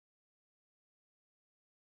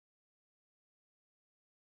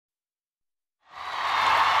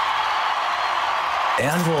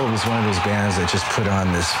Anvil was one of those bands that just put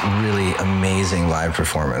on this really amazing live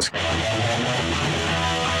performance.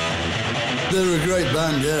 They're a great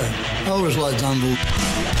band, yeah. I always liked Anvil.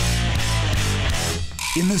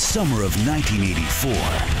 In the summer of 1984,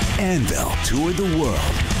 Anvil toured the world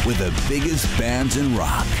with the biggest bands in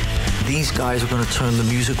rock. These guys are going to turn the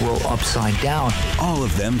music world upside down. All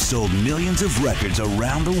of them sold millions of records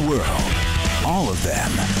around the world. All of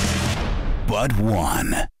them, but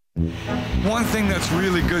one. One thing that's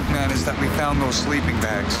really good, man, is that we found those sleeping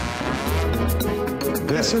bags.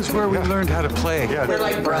 This is where we learned how to play. We're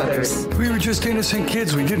like brothers. We were just innocent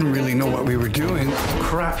kids. We didn't really know what we were doing.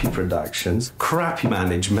 Crappy productions, crappy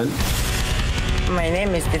management. My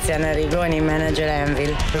name is Tiziana Rigoni, manager at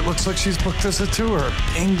Anvil. It looks like she's booked us a tour.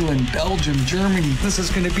 England, Belgium, Germany. This is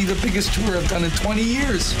going to be the biggest tour I've done in 20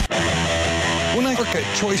 years. When I work at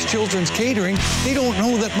Choice Children's Catering, they don't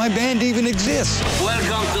know that my band even exists.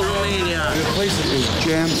 Welcome to Romania. The place is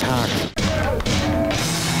jam-packed.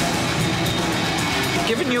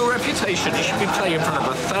 Given your reputation, you should be playing in front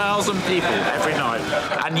of 1,000 people every night,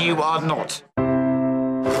 and you are not. We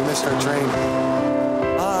missed our train.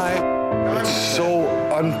 Hi. It's so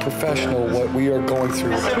unprofessional what we are going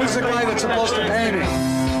through. Who's the guy that's supposed to pay me?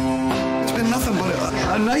 It's been nothing but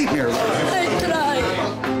a nightmare. I tried.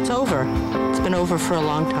 It's over. It's been over for a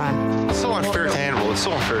long time. It's so unfair to Anvil. It's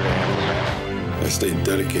so unfair to Anvil, man. I stayed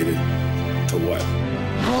dedicated to what?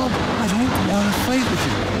 Rob, I don't want to fight with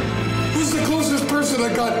you. Who's the closest person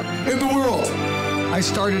I got in the world? I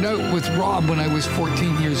started out with Rob when I was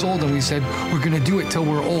 14 years old, and we said, we're going to do it till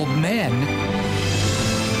we're old men.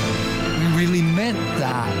 We really meant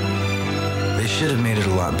that. They should have made it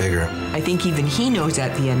a lot bigger. I think even he knows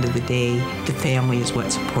at the end of the day, the family is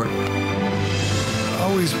what's important. I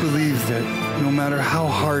always believe that no matter how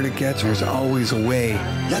hard it gets, there's always a way.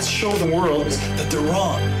 Let's show the world that they're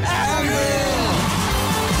wrong.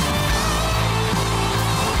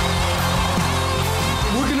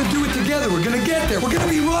 We're gonna do it together. We're gonna get there. We're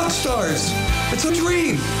gonna be rock stars. It's a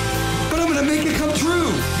dream, but I'm gonna make it come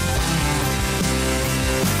true.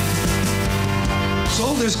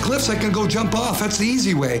 So there's cliffs I can go jump off. That's the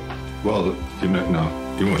easy way. Well,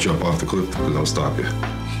 no, you won't jump off the cliff because I'll stop you.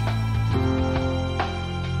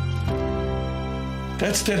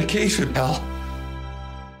 That's dedication, pal.